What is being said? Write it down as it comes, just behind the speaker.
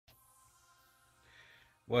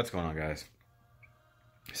What's going on, guys?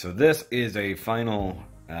 So this is a final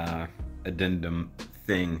addendum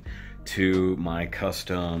thing to my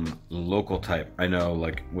custom local type. I know,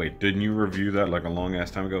 like, wait, didn't you review that like a long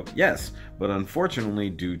ass time ago? Yes, but unfortunately,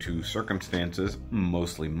 due to circumstances,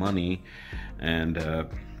 mostly money, and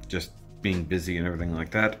just being busy and everything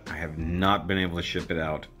like that, I have not been able to ship it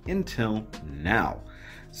out until now.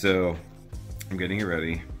 So I'm getting it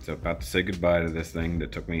ready. So about to say goodbye to this thing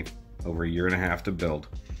that took me over a year and a half to build.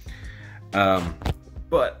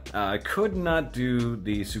 But I could not do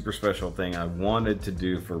the super special thing I wanted to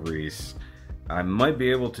do for Reese. I might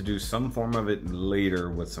be able to do some form of it later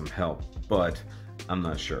with some help, but I'm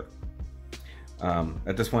not sure.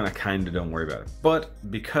 At this point, I kind of don't worry about it.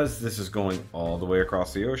 But because this is going all the way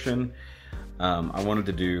across the ocean, I wanted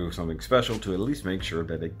to do something special to at least make sure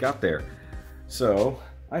that it got there. So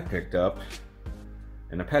I picked up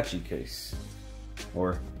an Apache case,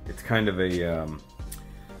 or it's kind of a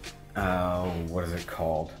what is it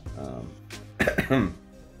called?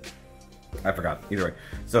 I forgot. Either way,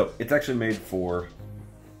 so it's actually made for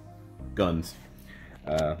guns.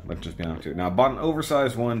 Let's just be honest with you. Now I bought an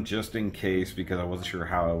oversized one just in case because I wasn't sure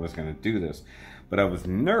how I was going to do this, but I was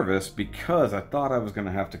nervous because I thought I was going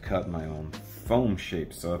to have to cut my own foam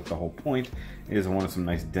shape. So that's the whole point. Is I wanted some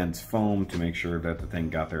nice dense foam to make sure that the thing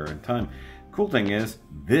got there in time. Cool thing is,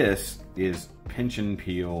 this is pinch and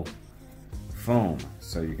peel foam.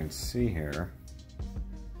 So you can see here,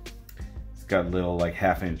 it's got a little like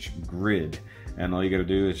 1/2-inch grid, and all you gotta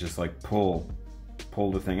do is just like pull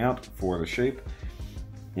the thing out for the shape.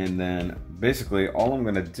 And then basically all I'm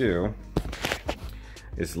gonna do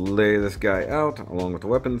is lay this guy out along with the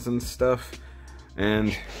weapons and stuff,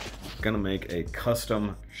 and gonna make a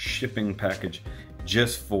custom shipping package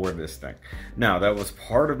just for this thing. Now that was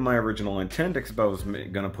part of my original intent, except I was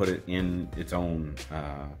gonna put it in its own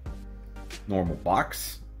normal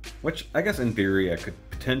box, which I guess in theory I could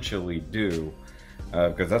potentially do,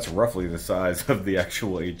 because that's roughly the size of the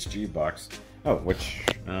actual HG box. Oh, which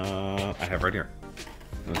I have right here.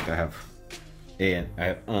 I have an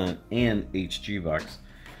HG box,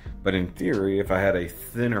 but in theory, if I had a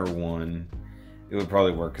thinner one, it would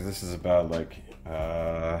probably work, because this is about like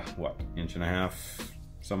what, 1.5 inch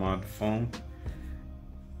some odd foam.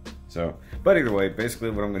 So, but either way,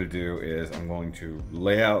 basically what I'm going to do is I'm going to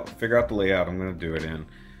figure out the layout I'm going to do it in,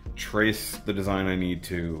 trace the design I need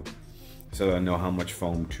to, so that I know how much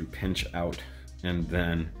foam to pinch out, and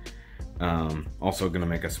then also going to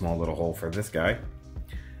make a small little hole for this guy,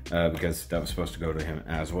 because that was supposed to go to him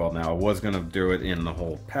as well. Now I was going to do it in the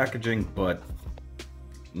whole packaging, but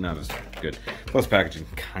not as good. Plus packaging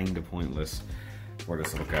kind of pointless for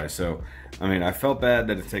this little guy. So, I mean, I felt bad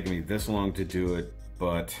that it's taken me this long to do it,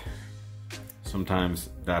 but sometimes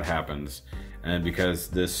that happens. And because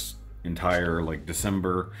this entire like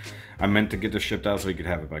December, I meant to get this shipped out so we could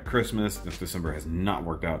have it by Christmas. This December has not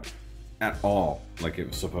worked out at all like it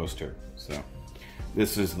was supposed to. So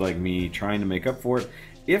this is like me trying to make up for it.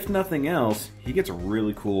 If nothing else, he gets a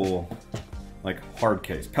really cool like hard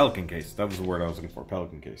case, pelican case. That was the word I was looking for,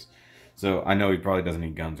 pelican case. So I know he probably doesn't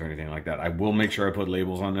need guns or anything like that. I will make sure I put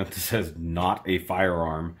labels on it that says not a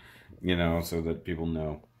firearm, you know, so that people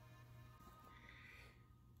know.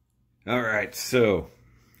 All right, so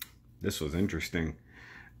this was interesting.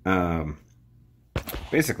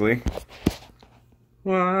 Basically,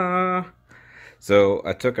 so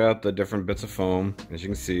I took out the different bits of foam. As you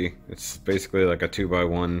can see, it's basically like a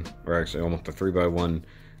 2x1, or actually almost a 3x1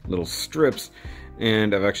 little strips.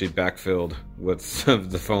 And I've actually backfilled with some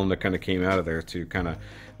of the foam that kind of came out of there to kind of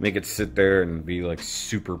make it sit there and be like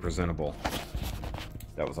super presentable.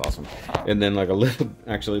 That was awesome. And then like a little,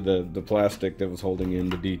 actually the plastic that was holding in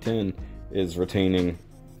the D10 is retaining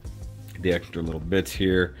the extra little bits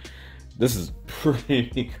here. This is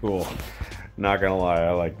pretty cool. Not gonna lie,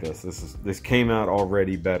 I like this. This came out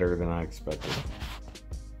already better than I expected.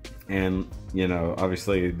 And you know,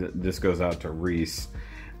 obviously this goes out to Reese.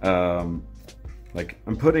 Like,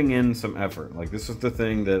 I'm putting in some effort. Like, this was the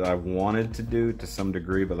thing that I wanted to do to some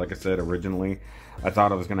degree, but like I said originally, I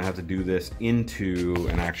thought I was gonna have to do this into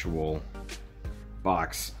an actual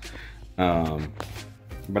box. But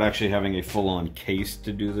actually having a full-on case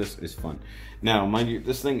to do this is fun. Now, mind you,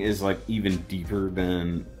 this thing is like even deeper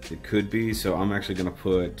than it could be, so I'm actually gonna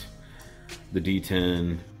put the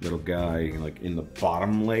D10 little guy like in the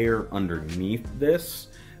bottom layer underneath this,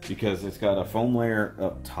 because it's got a foam layer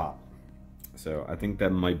up top. So I think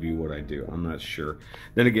that might be what I do. I'm not sure.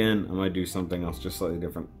 Then again, I might do something else just slightly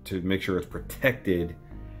different to make sure it's protected.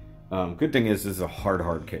 Good thing is this is a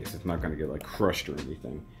hard case. It's not going to get like crushed or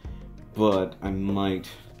anything. But I might,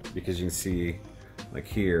 because you can see like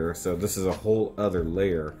here. So this is a whole other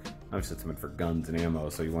layer. Obviously it's meant for guns and ammo,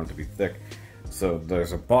 so you want it to be thick. So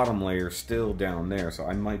there's a bottom layer still down there. So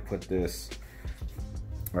I might put this,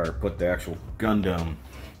 or put the actual Gundam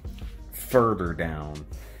further down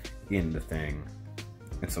in the thing.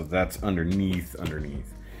 And so that's underneath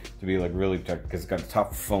to be like really protected, because it's got a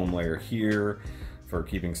top foam layer here for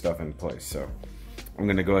keeping stuff in place. So I'm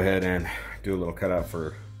gonna go ahead and do a little cutout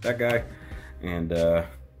for that guy and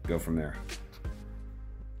go from there.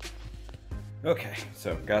 Okay,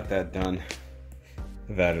 so got that done.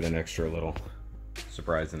 I've added an extra little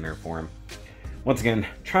surprise in there for him. Once again,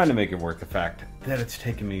 trying to make it work the fact that it's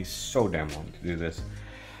taken me so damn long to do this.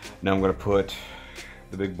 Now I'm gonna put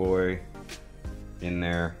the big boy in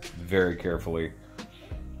there very carefully.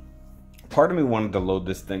 Part of me wanted to load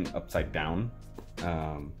this thing upside down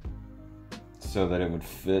so that it would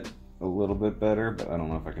fit a little bit better, but I don't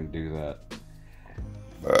know if I can do that.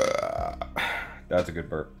 That's a good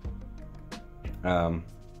burp.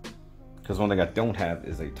 Because one thing I don't have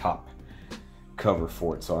is a top cover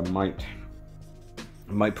for it, so I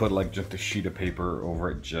might put like just a sheet of paper over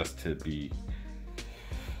it just to be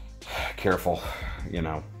careful, you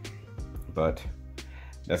know. But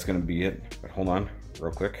that's gonna be it. But hold on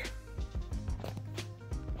real quick.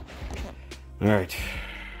 All right,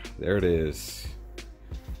 there it is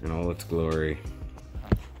in all its glory.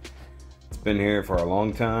 It's been here for a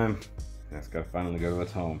long time, and it's gotta finally go to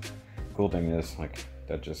its home. Cool thing is, like,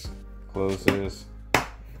 that just closes,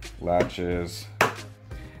 latches,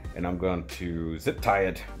 and I'm going to zip tie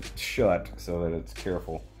it shut so that it's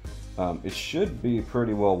careful. It should be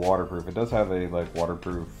pretty well waterproof. It does have a like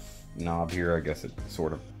waterproof knob here. I guess it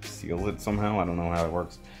sort of seals it somehow. I don't know how it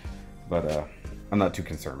works, but I'm not too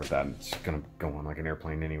concerned with that. It's gonna go on like an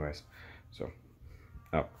airplane anyways. So,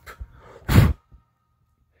 oh.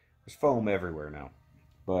 There's foam everywhere now,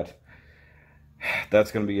 but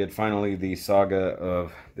that's gonna be it. Finally, the saga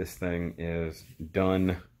of this thing is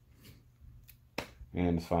done,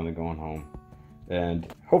 and it's finally going home.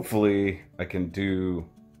 And hopefully I can do,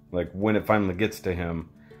 like, when it finally gets to him,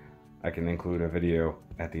 I can include a video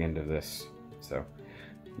at the end of this. So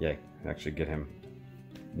yeah, actually get him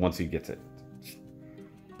once he gets it.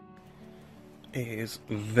 It is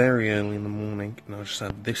very early in the morning, and I just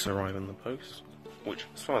had this arrive in the post, which,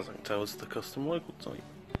 as far as I can tell, is the custom local type.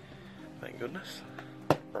 Thank goodness.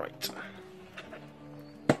 Right.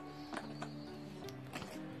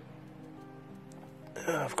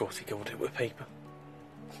 Of course he covered it with paper.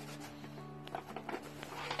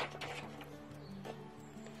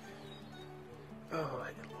 Oh,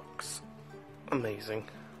 it looks amazing.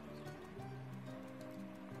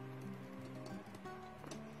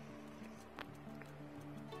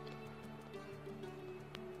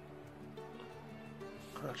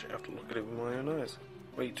 I actually have to look at it with my own eyes.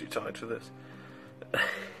 Way too tired for this.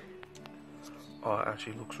 Oh, it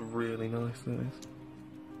actually looks really nice, this.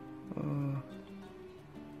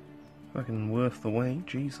 Fucking worth the wait,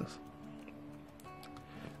 Jesus.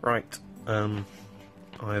 Right, I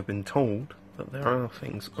have been told that there are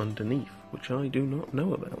things underneath which I do not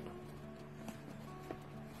know about.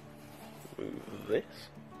 Move this.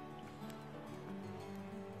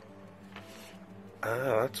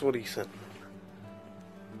 Ah, that's what he said.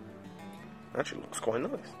 Actually looks quite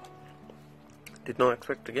nice. Did not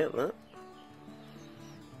expect to get that.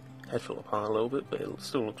 Head fell apart a little bit, but it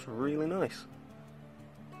still looks really nice.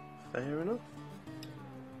 Fair enough.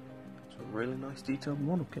 It's a really nice detailed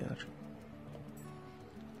model kit, actually.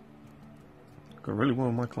 Got really well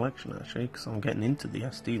in my collection, actually, because I'm getting into the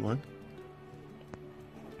SD line.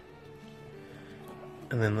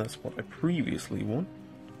 And then that's what I previously won.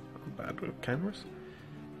 I'm bad with cameras.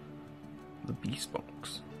 The Beast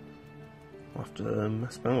Box. I'll have to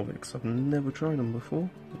mess about with it, because I've never tried them before.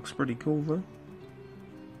 Looks pretty cool, though.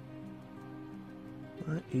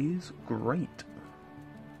 That is great.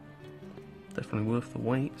 Definitely worth the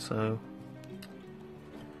wait, so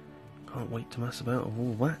can't wait to mess about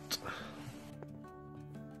with all that.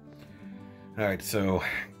 Alright, so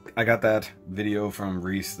I got that video from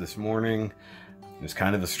Reese this morning. It was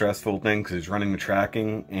kind of a stressful thing because it's running the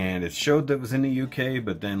tracking, and it showed that it was in the UK,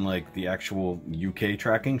 but then like the actual UK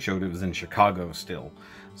tracking showed it was in Chicago still.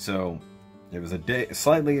 So it was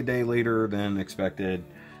slightly a day later than expected,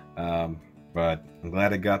 but I'm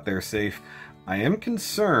glad it got there safe. I am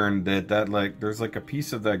concerned that like there's like a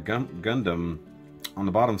piece of that Gundam on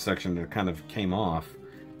the bottom section that kind of came off.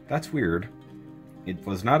 That's weird. It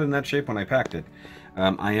was not in that shape when I packed it.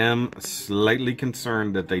 I am slightly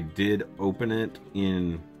concerned that they did open it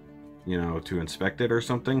in, you know, to inspect it or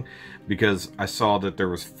something, because I saw that there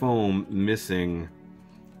was foam missing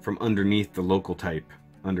from underneath the local type,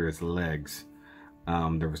 under its legs.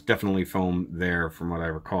 There was definitely foam there from what I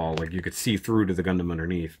recall. Like, you could see through to the Gundam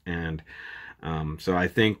underneath. And so I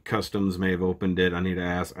think Customs may have opened it. I need to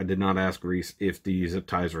ask. I did not ask Reese if the zip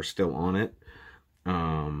ties were still on it.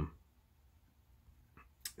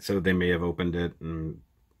 So they may have opened it and,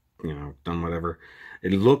 you know, done whatever.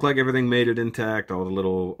 It looked like everything made it intact. All the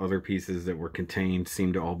little other pieces that were contained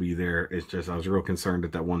seemed to all be there. It's just, I was real concerned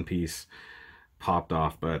that that one piece popped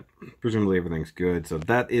off, but presumably everything's good. So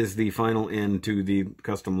that is the final end to the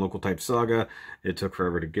custom local type Saga. It took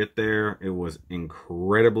forever to get there. It was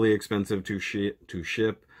incredibly expensive to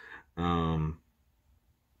ship.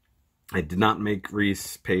 I did not make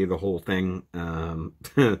Reese pay the whole thing,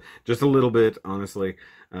 just a little bit, honestly,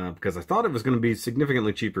 because I thought it was going to be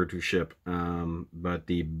significantly cheaper to ship, but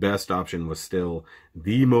the best option was still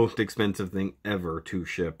the most expensive thing ever to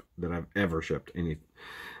ship that I've ever shipped.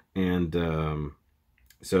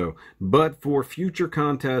 So, but for future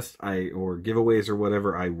contests or giveaways or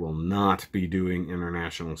whatever, I will not be doing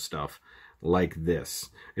international stuff like this.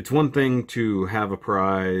 It's one thing to have a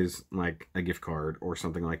prize like a gift card or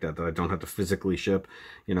something like that I don't have to physically ship.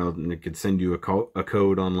 You know, and it could send you a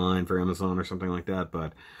code online for Amazon or something like that.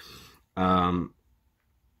 But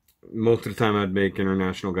most of the time I'd make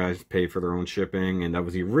international guys pay for their own shipping, and that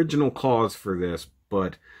was the original cause for this.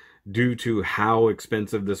 But due to how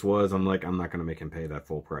expensive this was, I'm like, I'm not going to make him pay that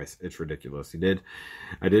full price. It's ridiculous.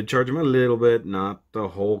 I did charge him a little bit, not the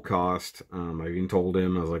whole cost. I even told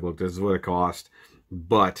him, I was like, look, this is what it cost.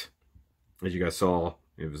 But as you guys saw,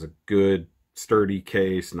 it was a good, sturdy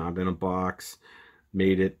case, not in a box.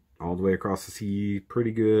 Made it all the way across the sea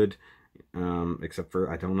pretty good. Except for,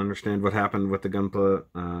 I don't understand what happened with the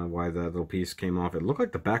gunpla, why that little piece came off. It looked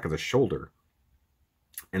like the back of the shoulder.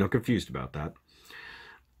 And I'm confused about that.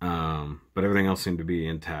 But everything else seemed to be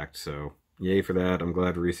intact, so yay for that. I'm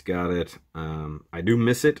glad Reese got it. I do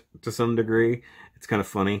miss it to some degree. It's kind of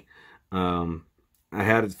funny. I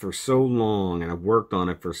had it for so long, and I worked on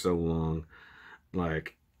it for so long.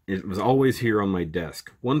 Like, it was always here on my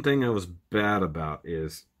desk. One thing I was bad about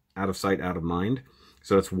is out of sight, out of mind.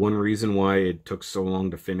 So that's one reason why it took so long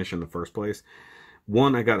to finish in the first place.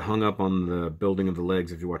 One, I got hung up on the building of the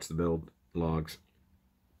legs, if you watch the build logs.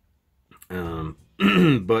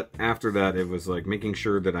 But after that, it was like making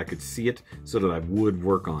sure that I could see it so that I would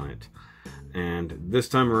work on it. And this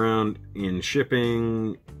time around in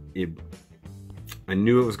shipping, I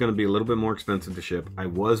knew it was going to be a little bit more expensive to ship. I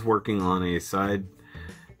was working on a side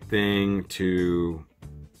thing to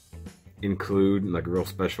include, like a real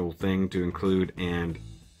special thing to include, and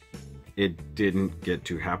it didn't get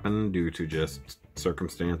to happen due to just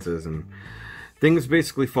circumstances and things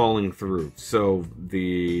basically falling through. So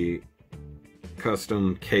the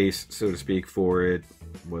custom case, so to speak, for it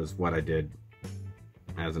was what I did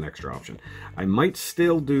as an extra option. I might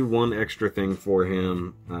still do one extra thing for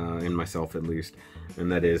him, and myself at least,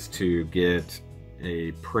 and that is to get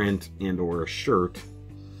a print and or a shirt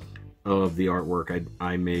of the artwork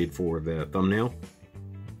I made for the thumbnail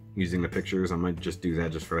using the pictures. I might just do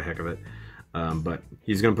that just for the heck of it. But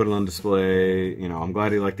he's gonna put it on display. You know, I'm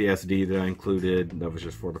glad he liked the SD that I included. That was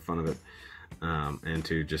just for the fun of it. And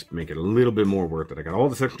to just make it a little bit more worth it. I got all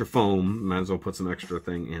this extra foam, might as well put some extra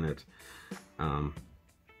thing in it.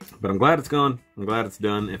 But I'm glad it's gone. I'm glad it's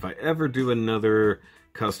done. If I ever do another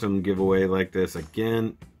custom giveaway like this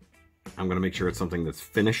again, I'm going to make sure it's something that's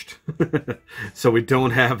finished. So we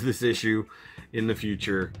don't have this issue in the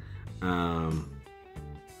future. And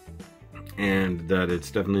that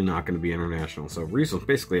it's definitely not going to be international. So Reese was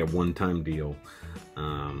basically a one-time deal.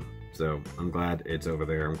 So I'm glad it's over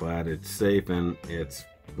there. I'm glad it's safe, and it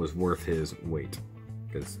was worth his wait.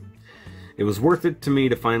 Because it was worth it to me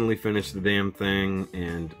to finally finish the damn thing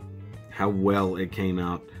and how well it came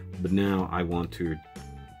out. But now I want to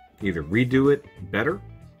either redo it better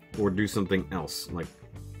or do something else. Like,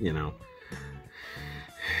 you know.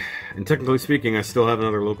 And technically speaking, I still have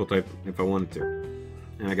another local type if I wanted to.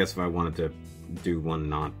 And I guess if I wanted to do one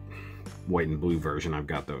not white and blue version, I've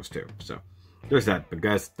got those too. So there's that. But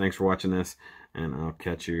guys, thanks for watching this, and I'll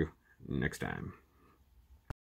catch you next time.